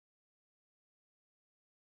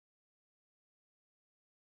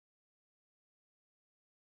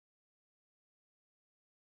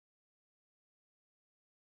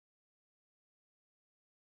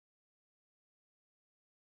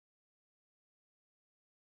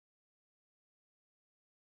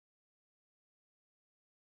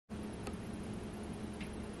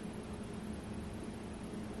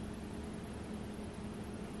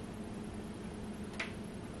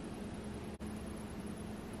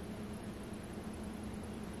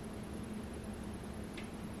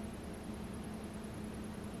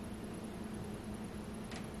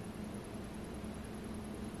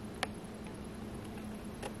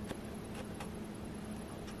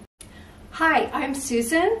Hi, I'm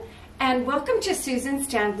Susan, and welcome to Susan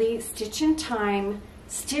Stanley Stitch in Time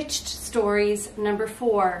Stitched Stories number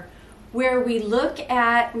 4, where we look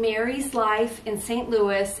at Mary's life in St.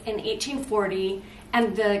 Louis in 1840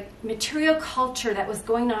 and the material culture that was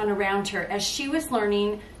going on around her as she was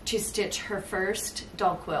learning to stitch her first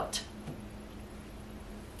doll quilt.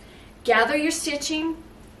 Gather your stitching.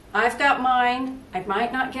 I've got mine. I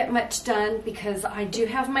might not get much done because I do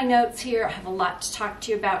have my notes here. I have a lot to talk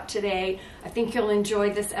to you about today. I think you'll enjoy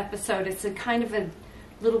this episode. It's a kind of a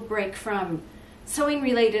little break from sewing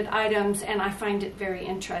related items, and I find it very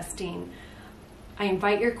interesting. I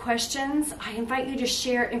invite your questions. I invite you to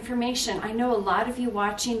share information. I know a lot of you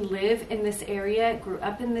watching live in this area, grew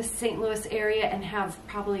up in this St. Louis area, and have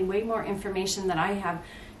probably way more information than I have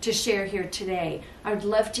to share here today. I would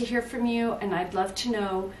love to hear from you, and I'd love to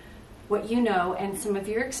know what you know and some of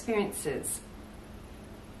your experiences.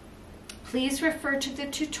 Please refer to the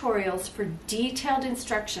tutorials for detailed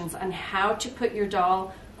instructions on how to put your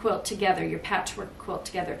doll quilt together, your patchwork quilt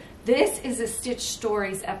together. This is a Stitch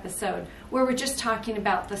Stories episode where we're just talking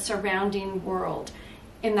about the surrounding world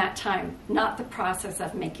in that time, not the process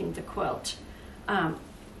of making the quilt.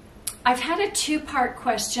 I've had a two-part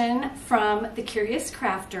question from the Curious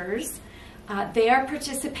Crafters. They are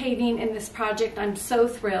participating in this project. I'm so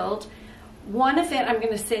thrilled. One of it I'm going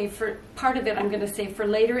to save for, part of it I'm going to save for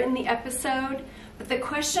later in the episode. But the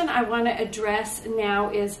question I want to address now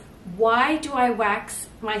is, why do I wax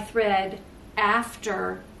my thread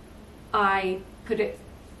after I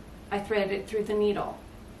thread it through the needle?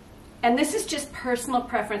 And this is just personal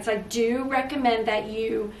preference. I do recommend that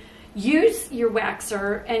you use your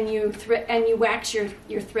waxer and you wax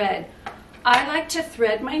your thread. I like to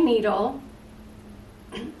thread my needle,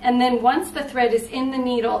 and then once the thread is in the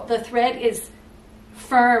needle, the thread is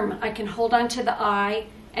firm. I can hold on to the eye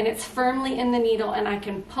and it's firmly in the needle, and I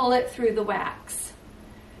can pull it through the wax.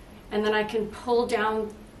 And then I can pull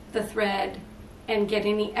down the thread and get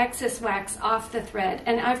any excess wax off the thread.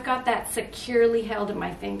 And I've got that securely held in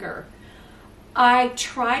my finger. I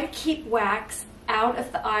try to keep wax out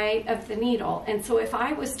of the eye of the needle, and so if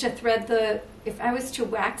I was to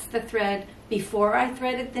wax the thread before I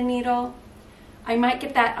threaded the needle, I might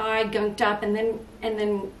get that eye gunked up, and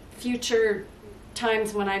then future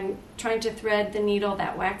times when I'm trying to thread the needle,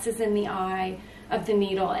 that wax is in the eye of the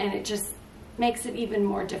needle, and it just makes it even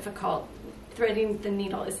more difficult. Threading the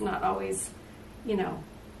needle is not always,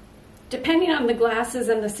 depending on the glasses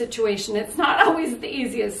and the situation, it's not always the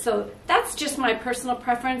easiest. So that's just my personal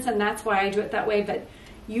preference, and that's why I do it that way. But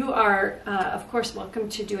you are, of course, welcome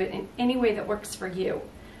to do it in any way that works for you.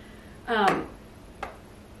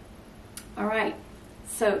 All right.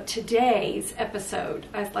 So today's episode,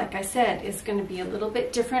 like I said, is going to be a little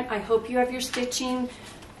bit different. I hope you have your stitching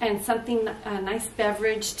and something, a nice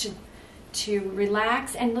beverage to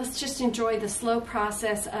relax, and let's just enjoy the slow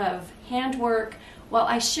process of handwork while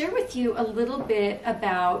I share with you a little bit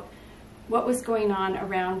about what was going on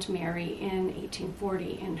around Mary in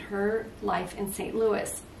 1840 in her life in St.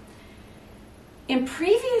 Louis. In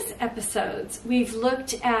previous episodes, we've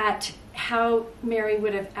looked at how Mary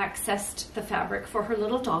would have accessed the fabric for her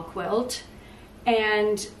little doll quilt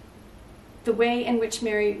and the way in which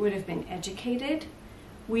Mary would have been educated.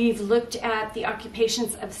 We've looked at the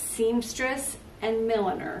occupations of seamstress and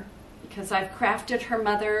milliner, because I've crafted her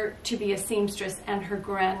mother to be a seamstress and her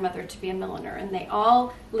grandmother to be a milliner, and they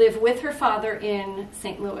all live with her father in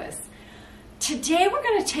St. Louis. Today we're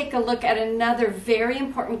going to take a look at another very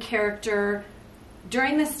important character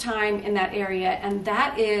during this time in that area, and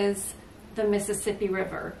that is the Mississippi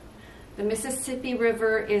River. The Mississippi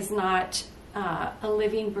River is not a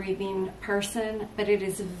living, breathing person, but it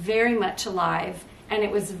is very much alive, and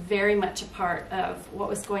it was very much a part of what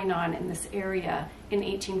was going on in this area in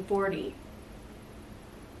 1840.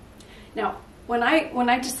 Now, when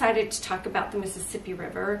I decided to talk about the Mississippi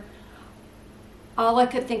River, all I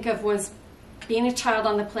could think of was being a child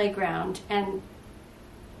on the playground and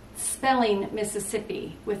spelling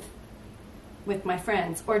Mississippi with my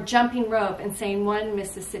friends, or jumping rope and saying 1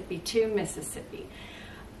 Mississippi, 2 Mississippi.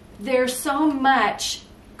 There's so much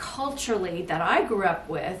culturally that I grew up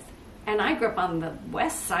with, and I grew up on the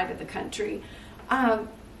west side of the country, about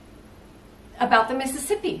the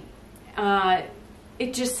Mississippi.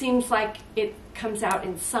 It just seems like it comes out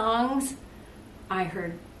in songs. I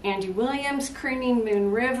heard Andy Williams crooning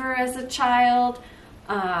Moon River as a child.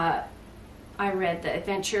 I read The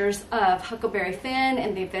Adventures of Huckleberry Finn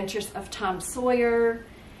and The Adventures of Tom Sawyer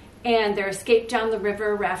and Their Escape Down the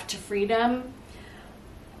River, Raft to Freedom.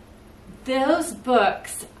 Those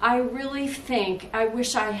books, I really think, I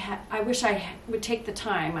wish I would take the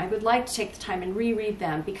time. I would like to take the time and reread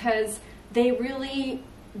them, because they really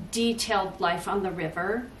detailed life on the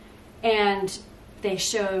river, and they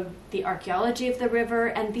showed the archaeology of the river,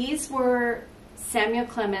 and these were Samuel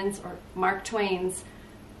Clemens, or Mark Twain's,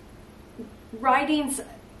 writings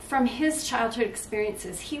from his childhood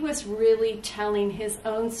experiences. He was really telling his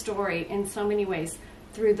own story in so many ways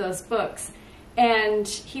through those books, and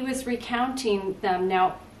he was recounting them.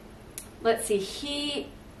 Now, let's see, he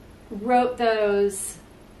wrote those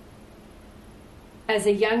as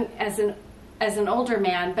an older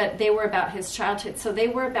man, but they were about his childhood. So they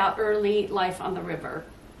were about early life on the river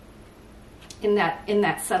in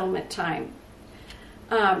that settlement time.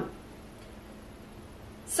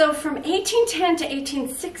 So from 1810 to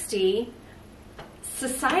 1860,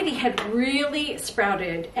 society had really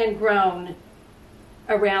sprouted and grown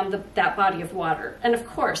around that body of water. And of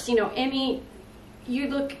course, you know, any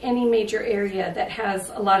major area that has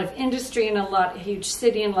a lot of industry and a huge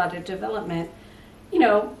city and a lot of development, you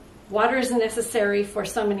know, water is necessary for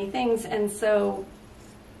so many things, and so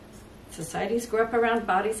societies grew up around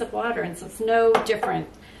bodies of water, and so it's no different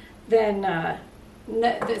than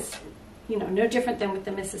no different than with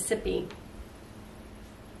the Mississippi.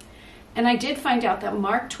 And I did find out that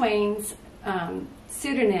Mark Twain's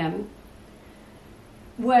pseudonym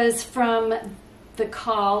was from the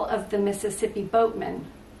call of the Mississippi boatmen,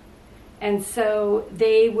 and so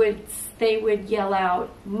they would yell out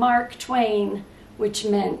 "Mark Twain," which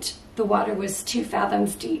meant the water was 2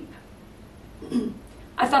 fathoms deep.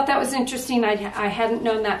 I thought that was interesting. I hadn't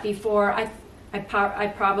known that before. I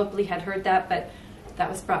probably had heard that, but that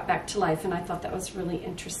was brought back to life, and I thought that was really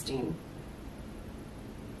interesting.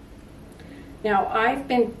 Now, I'm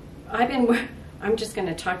just going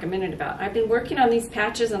to talk a minute about, I've been working on these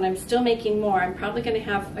patches, and I'm still making more. I'm probably going to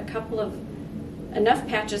have enough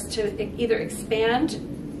patches to either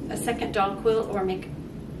expand a second doll quilt or make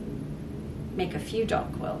a few doll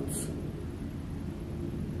quilts.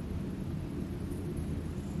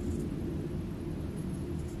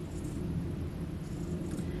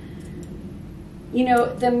 You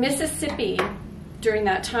know, the Mississippi during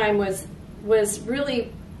that time was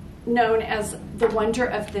really known as the wonder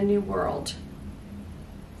of the New World.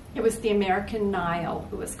 It was the American Nile,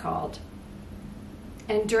 it was called.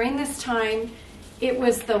 And during this time, it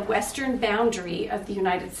was the western boundary of the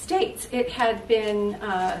United States. It had been,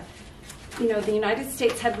 the United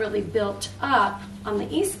States had really built up on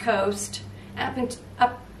the East Coast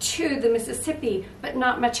up to the Mississippi, but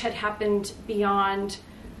not much had happened beyond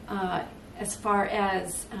as far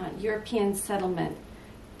as European settlement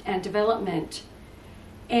and development.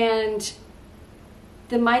 And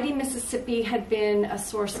the mighty Mississippi had been a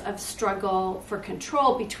source of struggle for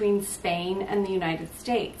control between Spain and the United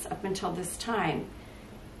States up until this time.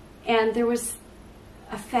 And there was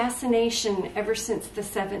a fascination ever since the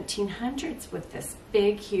 1700s with this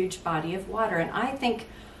big, huge body of water. And I think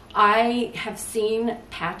I have seen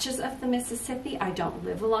patches of the Mississippi. I don't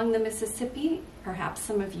live along the Mississippi. Perhaps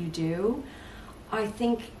some of you do. I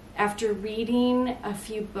think after reading a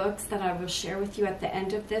few books that I will share with you at the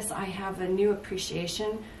end of this, I have a new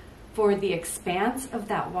appreciation for the expanse of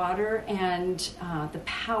that water and the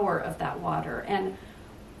power of that water. And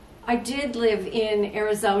I did live in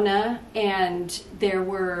Arizona, and there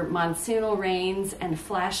were monsoonal rains and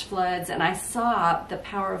flash floods, and I saw the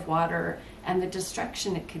power of water and the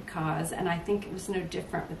destruction it could cause, and I think it was no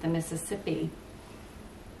different with the Mississippi.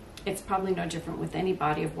 It's probably no different with any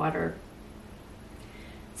body of water.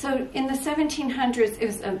 So in the 1700s, it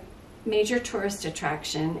was a major tourist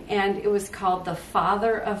attraction, and it was called the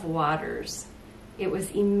Father of Waters. It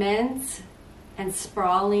was immense and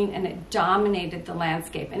sprawling, and it dominated the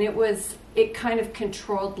landscape, and it kind of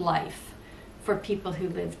controlled life for people who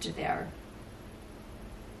lived there.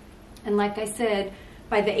 And like I said,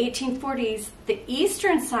 by the 1840s, the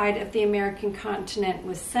eastern side of the American continent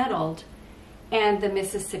was settled, and the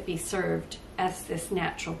Mississippi served as this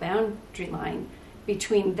natural boundary line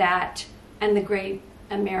between that and the Great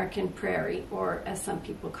American Prairie, or as some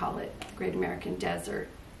people call it, Great American Desert.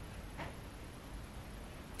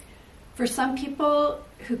 For some people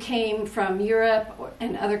who came from Europe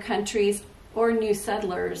and other countries or new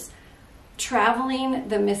settlers, traveling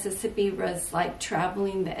the Mississippi was like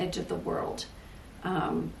traveling the edge of the world.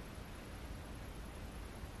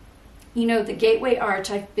 You know, the Gateway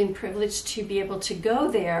Arch, I've been privileged to be able to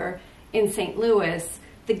go there in St. Louis.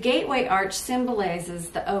 The Gateway Arch symbolizes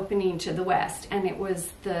the opening to the west, and it was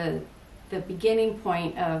the beginning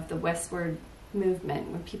point of the westward movement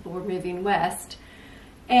when people were moving west.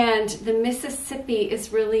 And the Mississippi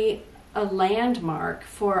is really a landmark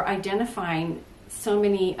for identifying so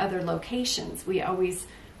many other locations. We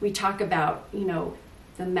talk about, you know,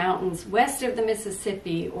 the mountains west of the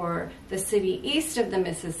Mississippi, or the city east of the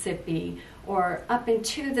Mississippi, or up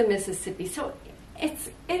into the Mississippi. So it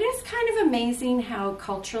is kind of amazing how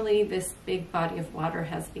culturally this big body of water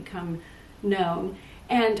has become known.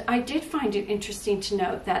 And I did find it interesting to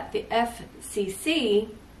note that the FCC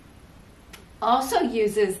also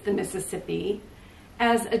uses the Mississippi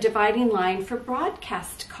as a dividing line for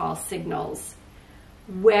broadcast call signals.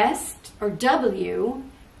 West, or W,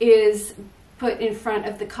 is put in front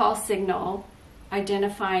of the call signal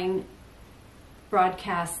identifying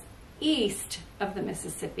broadcast east of the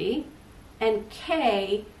Mississippi, and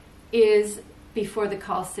K is before the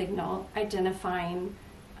call signal identifying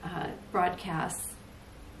broadcasts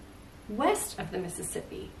west of the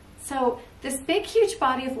Mississippi. So this big, huge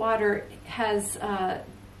body of water has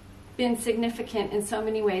been significant in so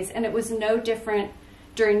many ways, and it was no different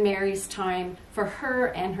during Mary's time for her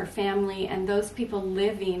and her family and those people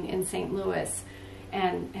living in St. Louis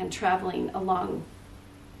and traveling along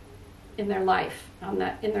in their life,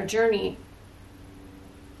 in their journey.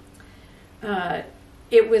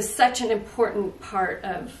 It was such an important part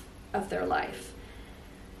of their life.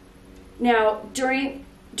 Now, during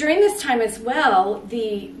this time as well,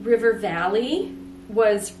 the river valley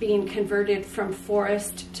was being converted from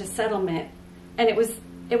forest to settlement, and it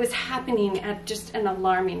was happening at just an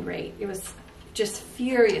alarming rate. It was just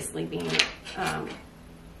furiously being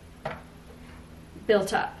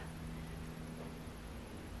built up.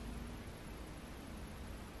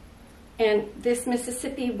 And this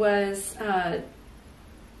Mississippi was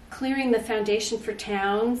clearing the foundation for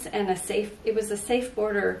towns, and it was a safe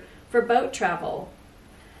border for boat travel.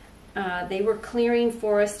 They were clearing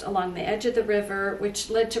forest along the edge of the river, which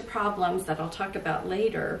led to problems that I'll talk about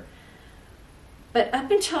later. But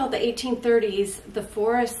up until the 1830s, the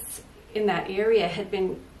forests in that area had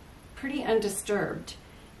been pretty undisturbed,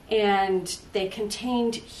 and they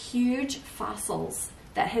contained huge fossils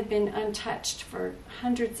that had been untouched for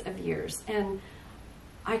hundreds of years. And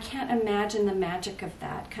I can't imagine the magic of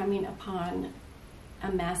that, coming upon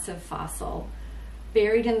a massive fossil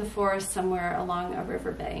buried in the forest somewhere along a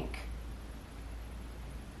riverbank.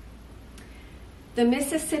 The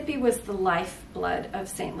Mississippi was the lifeblood of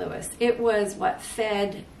St. Louis. It was what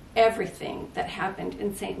fed everything that happened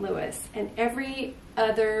in St. Louis and every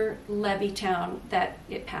other levee town that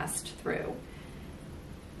it passed through.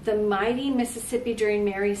 The mighty Mississippi during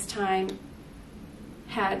Mary's time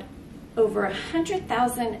had over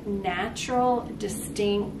 100,000 natural,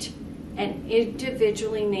 distinct, and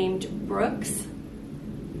individually named brooks,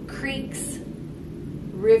 creeks,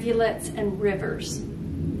 rivulets, and rivers,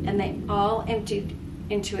 and they all emptied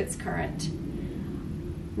into its current.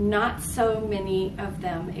 Not so many of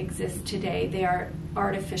them exist today. They are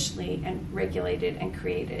artificially and regulated and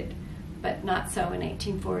created, but not so in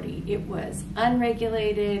 1840. It was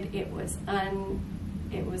unregulated, it was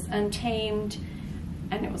untamed,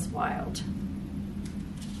 and it was wild.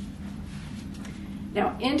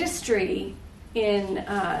 Now, industry in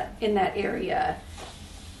that area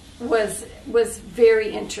was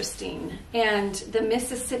very interesting, and the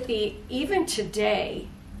Mississippi, even today,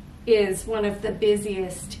 is one of the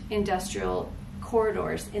busiest industrial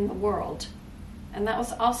corridors in the world. And that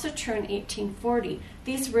was also true in 1840.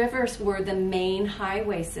 These rivers were the main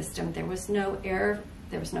highway system. There was no air,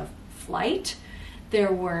 there was no flight,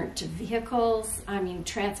 there weren't vehicles. I mean,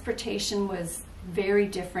 transportation was very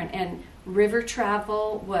different, and river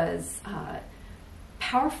travel was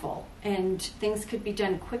powerful, and things could be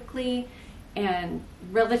done quickly and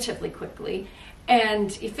relatively quickly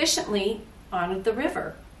and efficiently on the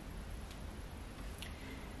river.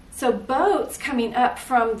 So boats coming up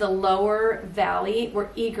from the lower valley were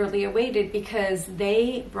eagerly awaited because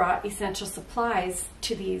they brought essential supplies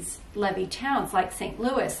to these levee towns like St.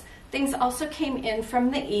 Louis. Things also came in from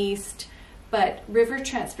the east, but river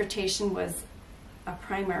transportation was a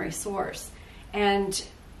primary source. And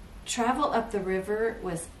travel up the river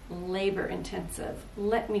was labor intensive.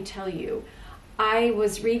 Let me tell you, I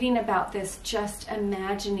was reading about this, just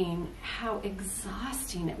imagining how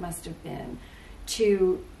exhausting it must have been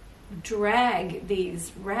to drag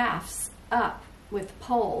these rafts up with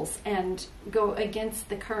poles and go against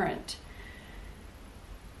the current.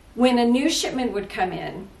 When a new shipment would come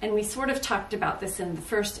in, and we sort of talked about this in the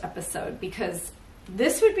first episode, because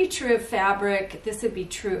this would be true of fabric, this would be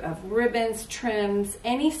true of ribbons, trims,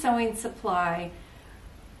 any sewing supply.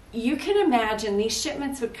 You can imagine these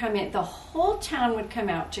shipments would come in, the whole town would come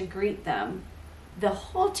out to greet them, the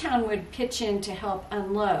whole town would pitch in to help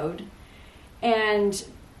unload, and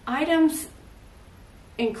items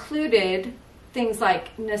included things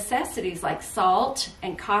like necessities like salt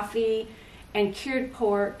and coffee and cured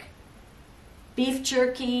pork, beef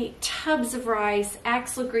jerky, tubs of rice,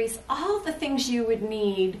 axle grease, all the things you would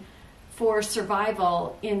need for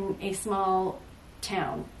survival in a small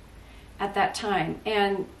town at that time.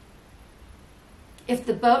 And if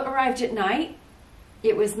the boat arrived at night,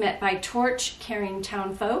 it was met by torch-carrying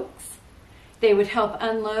town folks. They would help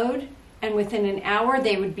unload, and within an hour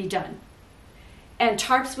they would be done. And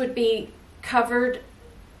tarps would be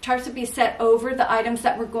set over the items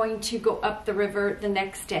that were going to go up the river the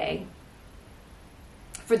next day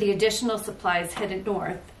for the additional supplies headed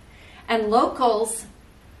north. And local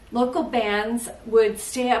bands would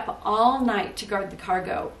stay up all night to guard the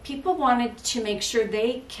cargo. People wanted to make sure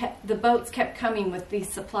the boats kept coming with these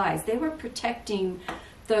supplies. They were protecting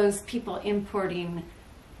those people importing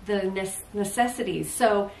the necessities.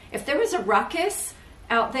 So if there was a ruckus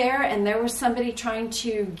out there and there was somebody trying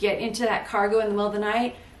to get into that cargo in the middle of the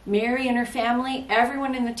night, Mary and her family,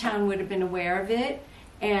 everyone in the town would have been aware of it,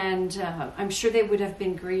 and I'm sure they would have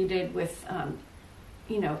been greeted with,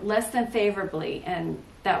 less than favorably, and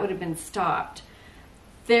that would have been stopped.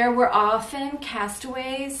 There were often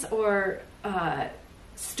castaways or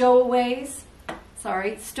stowaways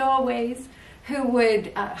who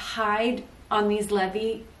would hide on these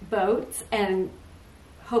levee boats and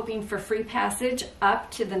hoping for free passage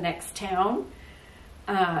up to the next town.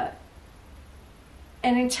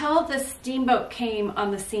 And until the steamboat came on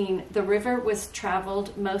the scene, the river was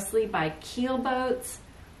traveled mostly by keelboats,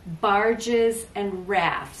 barges, and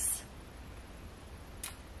rafts.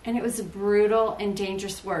 And it was a brutal and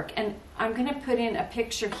dangerous work. And I'm going to put in a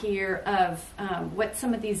picture here of what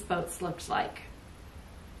some of these boats looked like.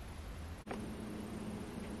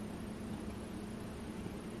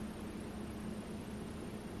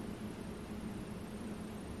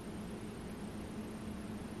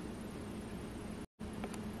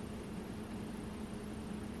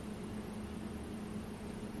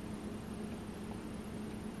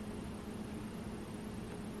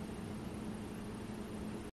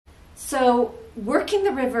 So working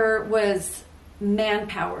the river was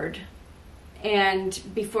man-powered and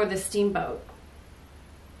before the steamboat.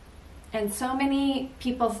 And so many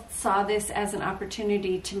people saw this as an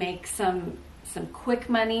opportunity to make some quick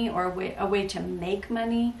money, or a way to make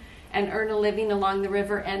money and earn a living along the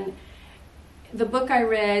river. And the book I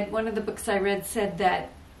read, one of the books I read, said that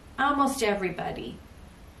almost everybody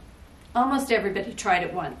tried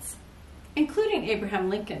it once, including Abraham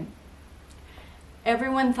Lincoln.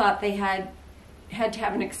 Everyone thought they had to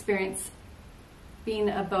have an experience being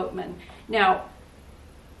a boatman. Now,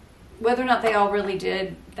 whether or not they all really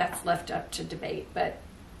did, that's left up to debate. But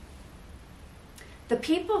the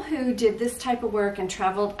people who did this type of work and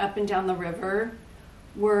traveled up and down the river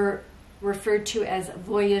were referred to as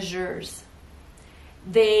voyageurs.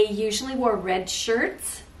 They usually wore red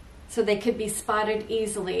shirts so they could be spotted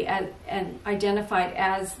easily and identified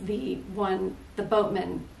as the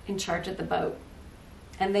boatman in charge of the boat.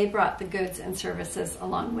 And they brought the goods and services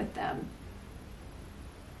along with them.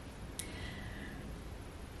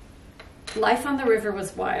 Life on the river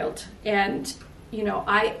was wild, and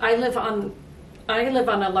I live on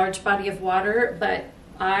a large body of water, but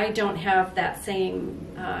I don't have that same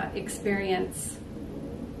experience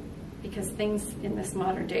because things in this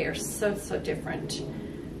modern day are so different.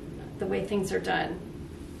 The way things are done.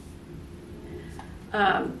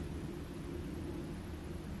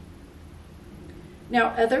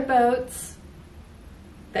 Now, other boats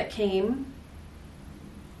that came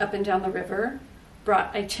up and down the river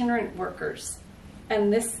brought itinerant workers.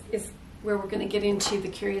 And this is where we're going to get into the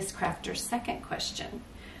Curious Crafter's second question.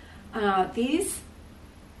 These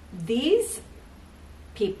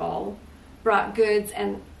people brought goods,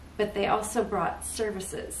 but they also brought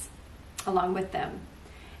services along with them.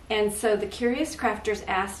 And so the Curious Crafters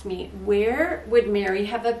asked me, where would Mary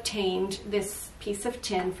have obtained this piece of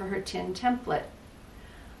tin for her tin template?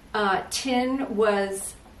 Tin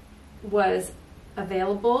was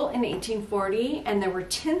available in 1840, and there were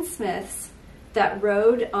tinsmiths that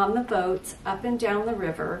rode on the boats up and down the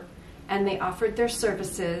river, and they offered their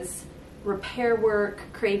services, repair work,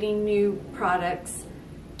 creating new products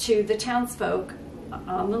to the townsfolk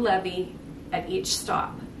on the levee at each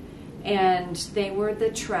stop. And they were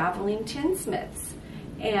the traveling tinsmiths.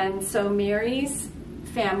 And so Mary's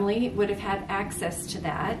family would have had access to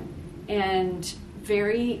that, and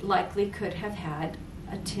very likely could have had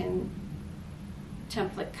a tin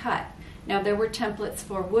template cut. Now, there were templates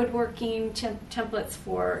for woodworking, templates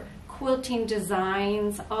for quilting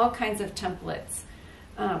designs, all kinds of templates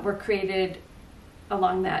were created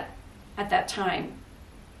at that time.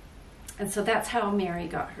 And so that's how Mary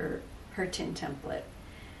got her tin template.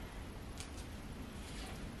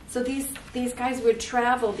 So these guys would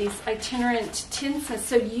travel, these itinerant tinsmiths.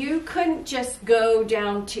 So you couldn't just go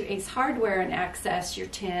down to Ace Hardware and access your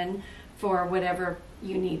tin for whatever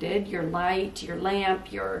you needed, your light, your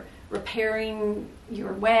lamp, your repairing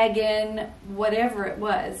your wagon, whatever it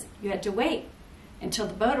was. You had to wait until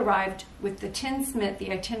the boat arrived with the tinsmith,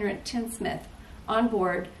 the itinerant tinsmith, on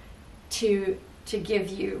board to give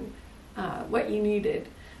you what you needed.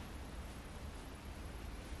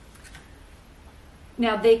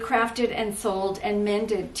 Now, they crafted and sold and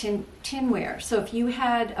mended tinware. So if you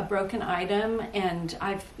had a broken item, and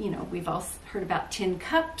we've all heard about tin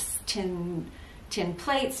cups, tin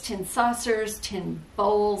plates, tin saucers, tin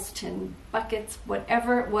bowls, tin buckets,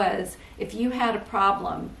 whatever it was, if you had a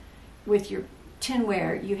problem with your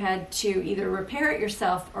tinware, you had to either repair it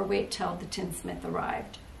yourself or wait till the tinsmith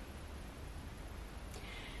arrived.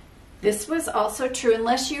 This was also true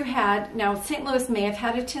unless you had, now St. Louis may have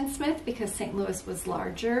had a tinsmith because St. Louis was a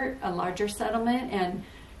larger settlement, and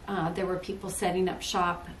there were people setting up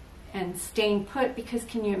shop and staying put, because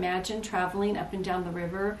can you imagine traveling up and down the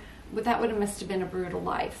river? Well, that must have been a brutal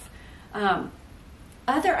life.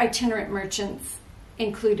 Other itinerant merchants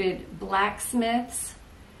included blacksmiths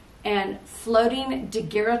and floating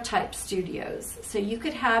daguerreotype studios. So you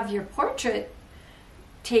could have your portrait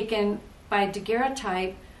taken by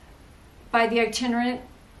daguerreotype by the itinerant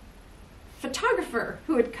photographer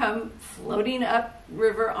who would come floating up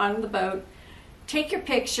river on the boat, take your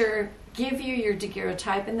picture, give you your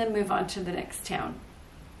daguerreotype, and then move on to the next town.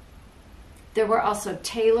 There were also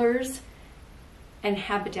tailors and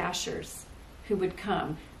haberdashers who would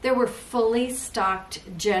come. There were fully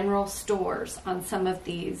stocked general stores on some of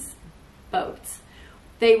these boats.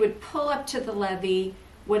 They would pull up to the levee,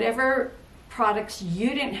 whatever products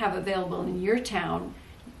you didn't have available in your town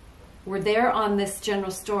were there on this general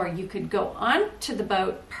store. You could go on to the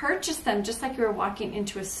boat, purchase them just like you were walking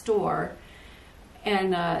into a store,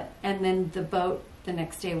 and then the boat the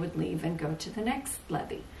next day would leave and go to the next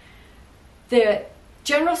levee. The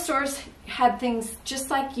general stores had things just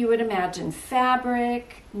like you would imagine: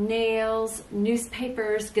 fabric, nails,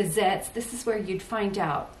 newspapers, gazettes. This is where you'd find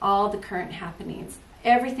out all the current happenings,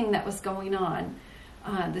 everything that was going on,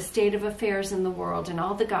 the state of affairs in the world, and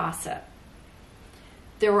all the gossip.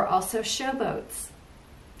 There were also showboats,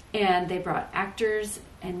 and they brought actors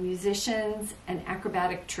and musicians and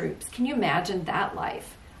acrobatic troupes. Can you imagine that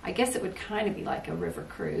life? I guess it would kind of be like a river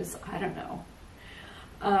cruise. I don't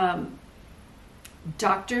know.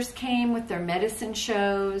 Doctors came with their medicine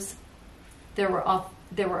shows. There were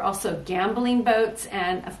also gambling boats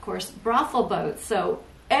and, of course, brothel boats. So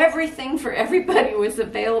everything for everybody was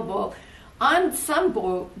available on some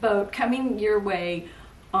boat coming your way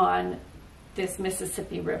on this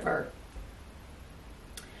Mississippi River.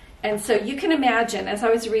 And so you can imagine, as I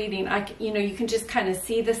was reading, you can just kind of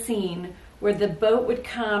see the scene where the boat would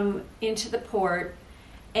come into the port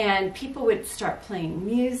and people would start playing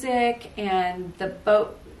music, and the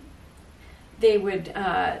boat, they would,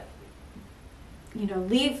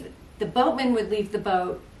 leave, the boatman would leave the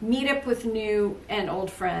boat, meet up with new and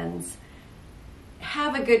old friends,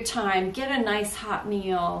 have a good time, get a nice hot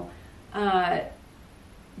meal.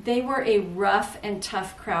 They were a rough and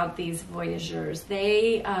tough crowd, these voyageurs.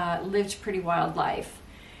 They lived pretty wild life.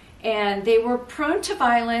 And they were prone to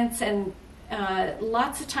violence, and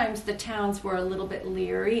lots of times the towns were a little bit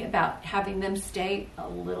leery about having them stay a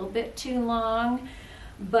little bit too long.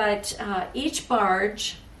 But each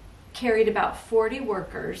barge carried about 40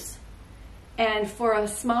 workers. And for a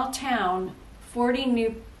small town, 40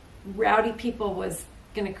 new rowdy people was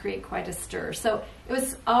going to create quite a stir. So it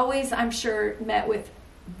was always, I'm sure, met with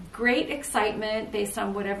great excitement based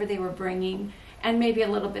on whatever they were bringing, and maybe a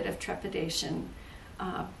little bit of trepidation.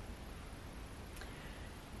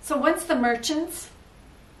 So once the merchants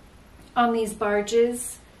on these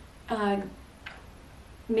barges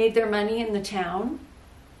made their money in the town,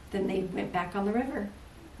 then they went back on the river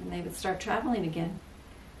and they would start traveling again.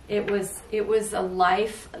 It was a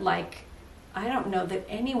life like I don't know that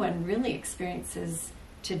anyone really experiences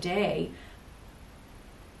today.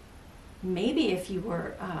 Maybe if you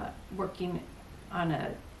were working on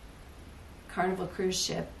a Carnival cruise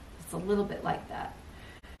ship, it's a little bit like that.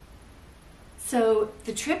 So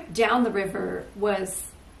the trip down the river was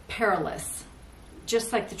perilous,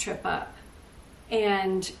 just like the trip up.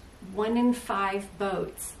 And 1 in 5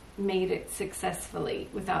 boats made it successfully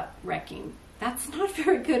without wrecking. That's not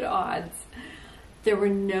very good odds. There were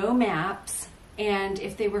no maps, and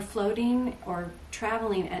if they were floating or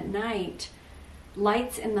traveling at night,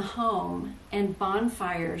 lights in the home and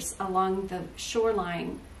bonfires along the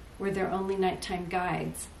shoreline were their only nighttime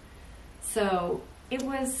guides. So it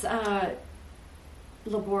was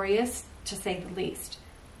laborious, to say the least.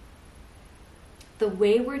 The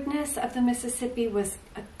waywardness of the Mississippi was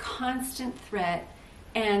a constant threat,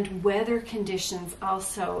 and weather conditions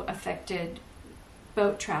also affected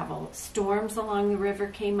boat travel. Storms along the river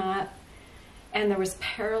came up, and there was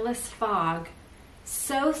perilous fog,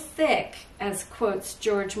 so thick, as quotes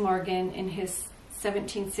George Morgan in his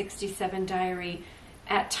 1767 diary,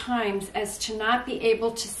 at times as to not be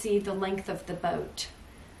able to see the length of the boat.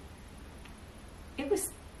 It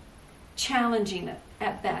was challenging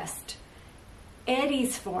at best.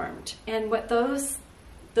 Eddies formed, and what those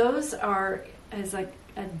are is like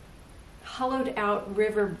a hollowed out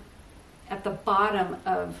river at the bottom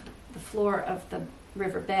of the floor of the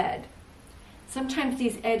river bed. Sometimes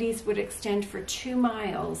these eddies would extend for 2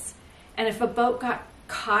 miles, and if a boat got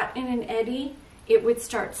caught in an eddy, it would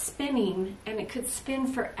start spinning, and it could spin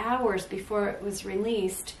for hours before it was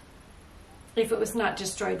released if it was not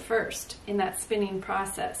destroyed first in that spinning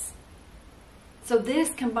process. So this,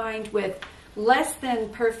 combined with less than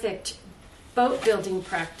perfect boat building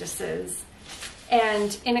practices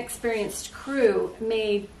and inexperienced crew,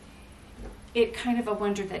 made it kind of a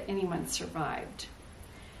wonder that anyone survived.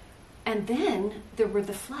 And then there were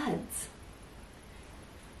the floods.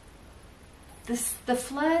 The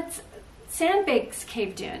floods, sandbanks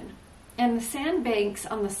caved in, and the sandbanks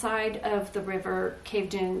on the side of the river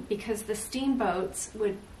caved in because the steamboats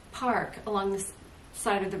would park along the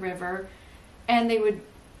side of the river, and they would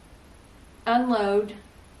unload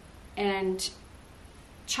and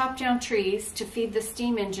chop down trees to feed the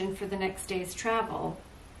steam engine for the next day's travel.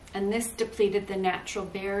 And this depleted the natural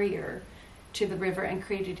barrier to the river and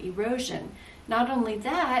created erosion. Not only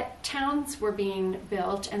that, towns were being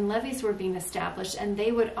built and levees were being established, and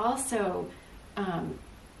they would also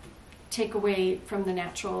take away from the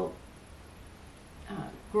natural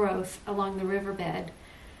growth along the riverbed.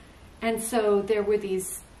 And so there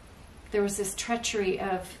was this treachery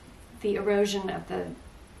of the erosion of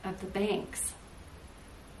the banks.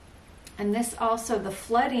 And this also, the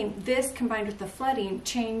flooding, this combined with the flooding,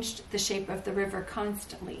 changed the shape of the river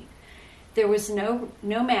constantly. There was no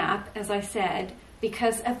map, as I said,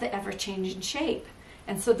 because of the ever-changing shape.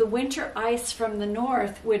 And so the winter ice from the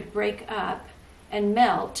north would break up and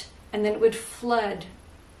melt, and then it would flood,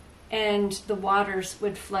 and the waters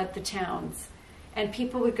would flood the towns. And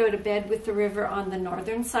people would go to bed with the river on the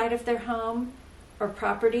northern side of their home or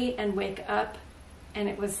property and wake up, and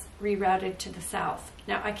it was rerouted to the south.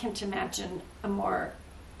 Now, I can't imagine a more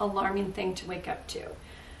alarming thing to wake up to.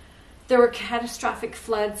 There were catastrophic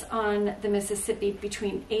floods on the Mississippi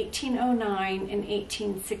between 1809 and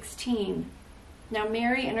 1816. Now,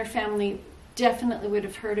 Mary and her family definitely would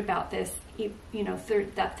have heard about this,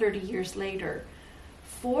 that 30 years later.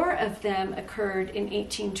 4 of them occurred in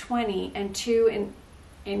 1820 and 2 in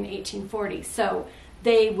 1840. So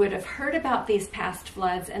they would have heard about these past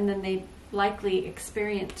floods, and then they likely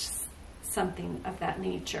experienced something of that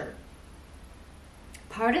nature.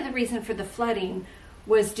 Part of the reason for the flooding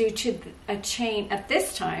was due to a chain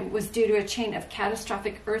of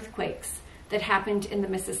catastrophic earthquakes that happened in the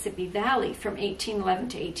Mississippi Valley from 1811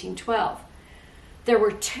 to 1812. There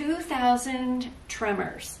were 2,000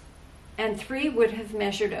 tremors, and 3 would have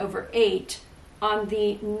measured over 8 on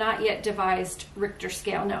the not yet devised Richter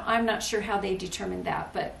scale. Now, I'm not sure how they determined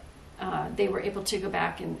that, but they were able to go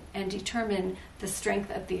back and determine the strength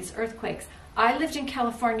of these earthquakes. I lived in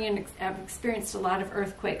California and have experienced a lot of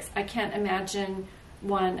earthquakes. I can't imagine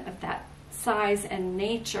one of that size and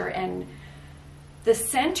nature. And the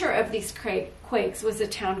center of these quakes was a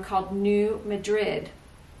town called New Madrid.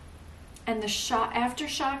 And the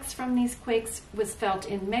aftershocks from these quakes was felt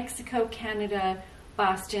in Mexico, Canada,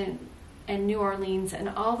 Boston, and New Orleans, and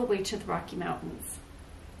all the way to the Rocky Mountains.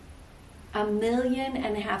 1.5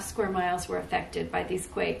 million square miles were affected by these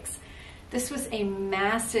quakes. This was a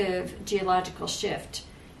massive geological shift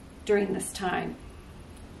during this time.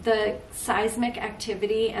 The seismic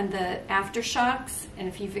activity and the aftershocks, and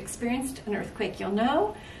if you've experienced an earthquake, you'll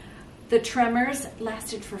know, the tremors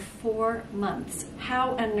lasted for 4 months.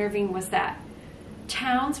 How unnerving was that?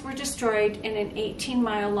 Towns were destroyed, and an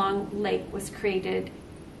 18-mile-long lake was created,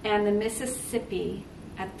 and the Mississippi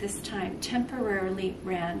at this time temporarily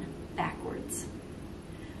ran backwards.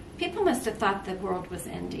 People must have thought the world was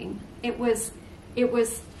ending. It was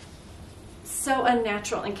so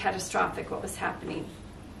unnatural and catastrophic what was happening.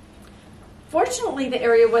 Fortunately, the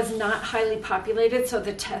area was not highly populated, so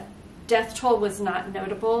the death toll was not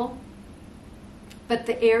notable. But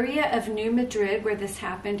the area of New Madrid where this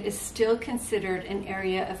happened is still considered an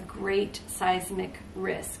area of great seismic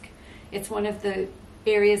risk. It's one of the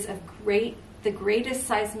areas of the greatest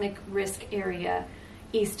seismic risk area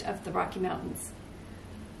east of the Rocky Mountains.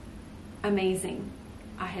 amazing.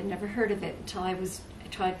 I had never heard of it until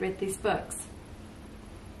I'd read these books.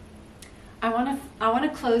 I want to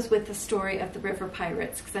close with the story of the river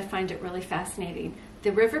pirates because I find it really fascinating.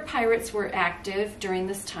 The river pirates were active during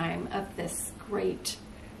this time of this great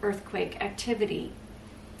earthquake activity.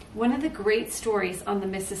 One of the great stories on the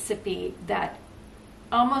Mississippi that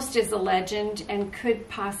almost is a legend and could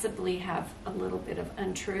possibly have a little bit of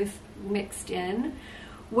untruth mixed in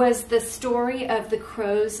was the story of the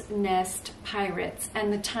Crow's Nest pirates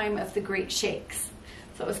and the time of the Great Shakes.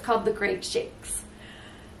 So it was called the Great Shakes.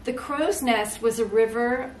 The Crow's Nest was a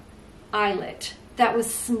river islet that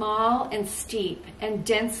was small and steep and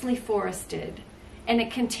densely forested, and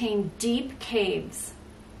it contained deep caves.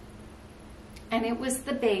 And it was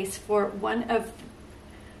the base for one of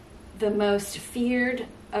the most feared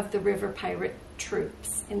of the river pirate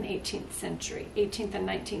troops in the 18th century, 18th and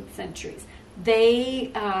 19th centuries.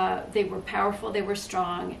 They were powerful, they were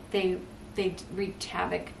strong, they wreaked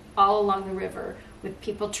havoc all along the river with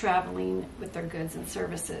people traveling with their goods and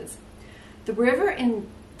services. The river in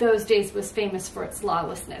those days was famous for its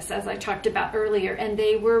lawlessness, as I talked about earlier, and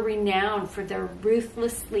they were renowned for their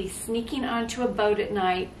ruthlessly sneaking onto a boat at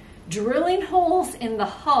night, drilling holes in the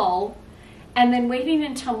hull, and then waiting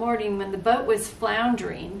until morning when the boat was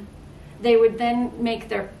floundering. They would then make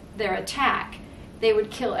their attack. They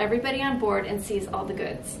would kill everybody on board and seize all the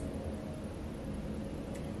goods.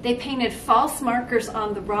 They painted false markers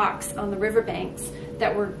on the rocks on the riverbanks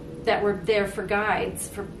that were there for guides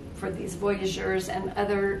for these voyageurs and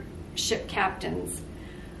other ship captains,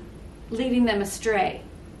 leading them astray.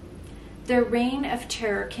 Their reign of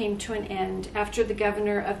terror came to an end after the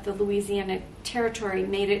governor of the Louisiana Territory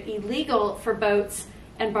made it illegal for boats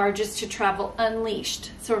and barges to travel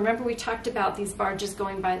unleashed. So remember we talked about these barges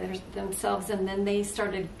going by themselves, and then they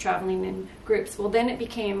started traveling in groups. Well, then it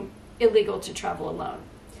became illegal to travel alone.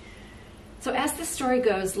 So as the story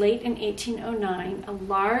goes, late in 1809, a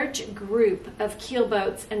large group of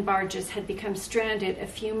keelboats and barges had become stranded a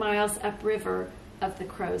few miles upriver of the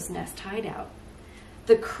Crow's Nest hideout.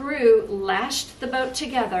 The crew lashed the boat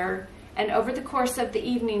together and over the course of the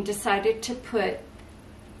evening decided to put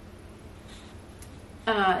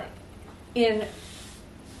in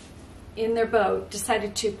their boat,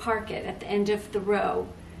 decided to park it at the end of the row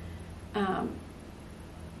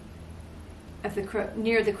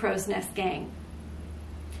near the Crow's Nest gang.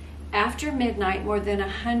 After midnight, more than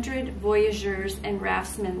 100 voyageurs and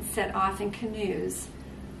raftsmen set off in canoes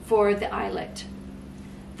for the islet.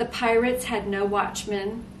 The pirates had no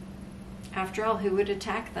watchmen. After all, who would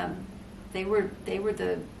attack them? They were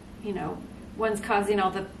the, ones causing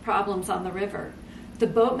all the problems on the river. The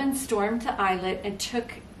boatmen stormed the islet and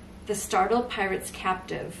took the startled pirates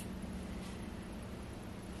captive.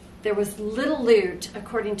 There was little loot,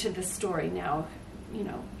 according to this story. Now,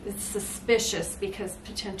 it's suspicious because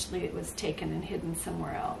potentially it was taken and hidden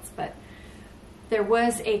somewhere else. But there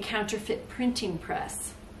was a counterfeit printing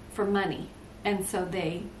press for money, and so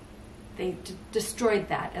they destroyed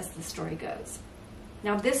that, as the story goes.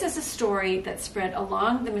 Now, this is a story that spread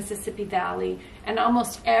along the Mississippi Valley, and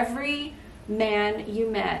almost every man you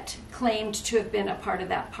met claimed to have been a part of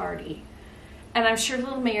that party. And I'm sure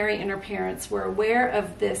little Mary and her parents were aware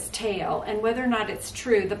of this tale, and whether or not it's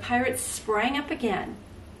true, the pirates sprang up again.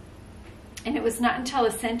 And it was not until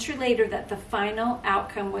a century later that the final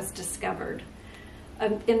outcome was discovered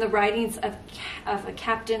in the writings of a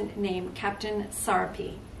captain named Captain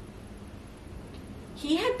Sarpy.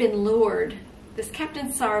 He had been lured, this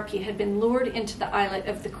Captain Sarpy had been lured into the islet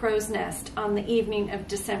of the Crow's Nest on the evening of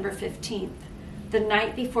December 15th, the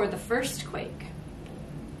night before the first quake.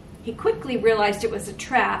 He quickly realized it was a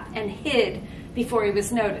trap and hid before he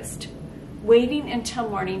was noticed, waiting until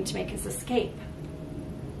morning to make his escape.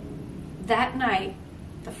 That night,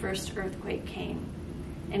 the first earthquake came,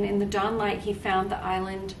 and in the dawn light he found the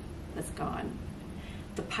island was gone.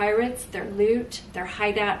 The pirates, their loot, their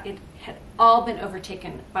hideout, it had all been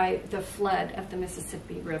overtaken by the flood of the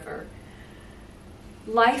Mississippi River.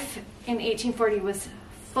 Life in 1840 was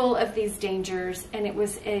full of these dangers, and it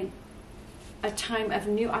was a time of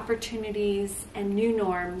new opportunities and new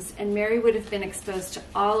norms, and Mary would have been exposed to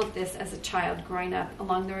all of this as a child growing up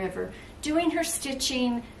along the river, doing her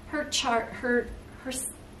stitching, her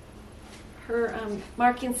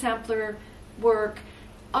marking sampler work,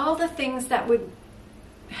 all the things that would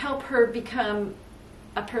help her become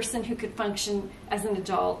a person who could function as an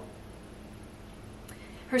adult.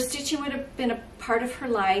 Her stitching would have been a part of her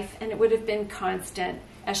life, and it would have been constant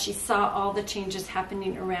as she saw all the changes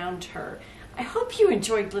happening around her. I hope you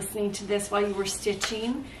enjoyed listening to this while you were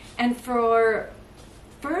stitching. And for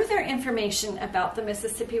further information about the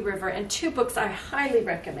Mississippi River and two books I highly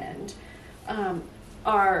recommend,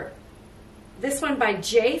 are this one by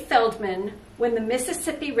J. Feldman, When the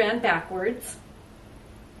Mississippi Ran Backwards.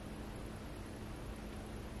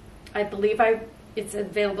 I believe it's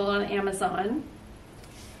available on Amazon.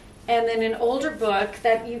 And then an older book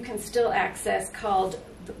that you can still access called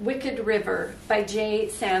The Wicked River by J.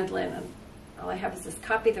 Sandlin. All I have is this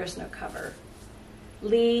copy, there's no cover.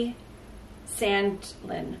 Lee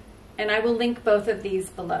Sandlin. And I will link both of these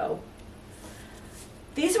below.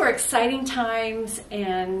 These were exciting times,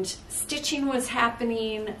 and stitching was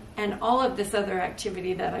happening, and all of this other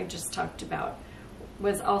activity that I just talked about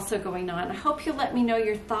was also going on. I hope you'll let me know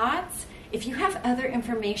your thoughts. If you have other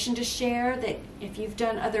information to share, that if you've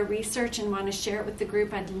done other research and want to share it with the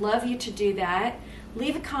group, I'd love you to do that.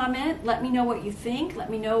 Leave a comment, let me know what you think, let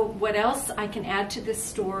me know what else I can add to this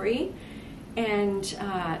story, and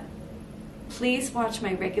please watch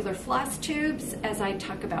my regular floss tubes as I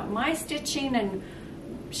talk about my stitching and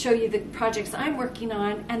show you the projects I'm working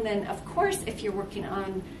on. And then of course, if you're working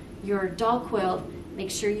on your doll quilt, make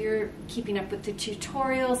sure you're keeping up with the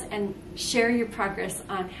tutorials and share your progress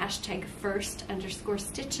on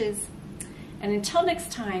 #first_stitches. And until next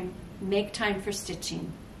time, make time for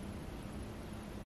stitching.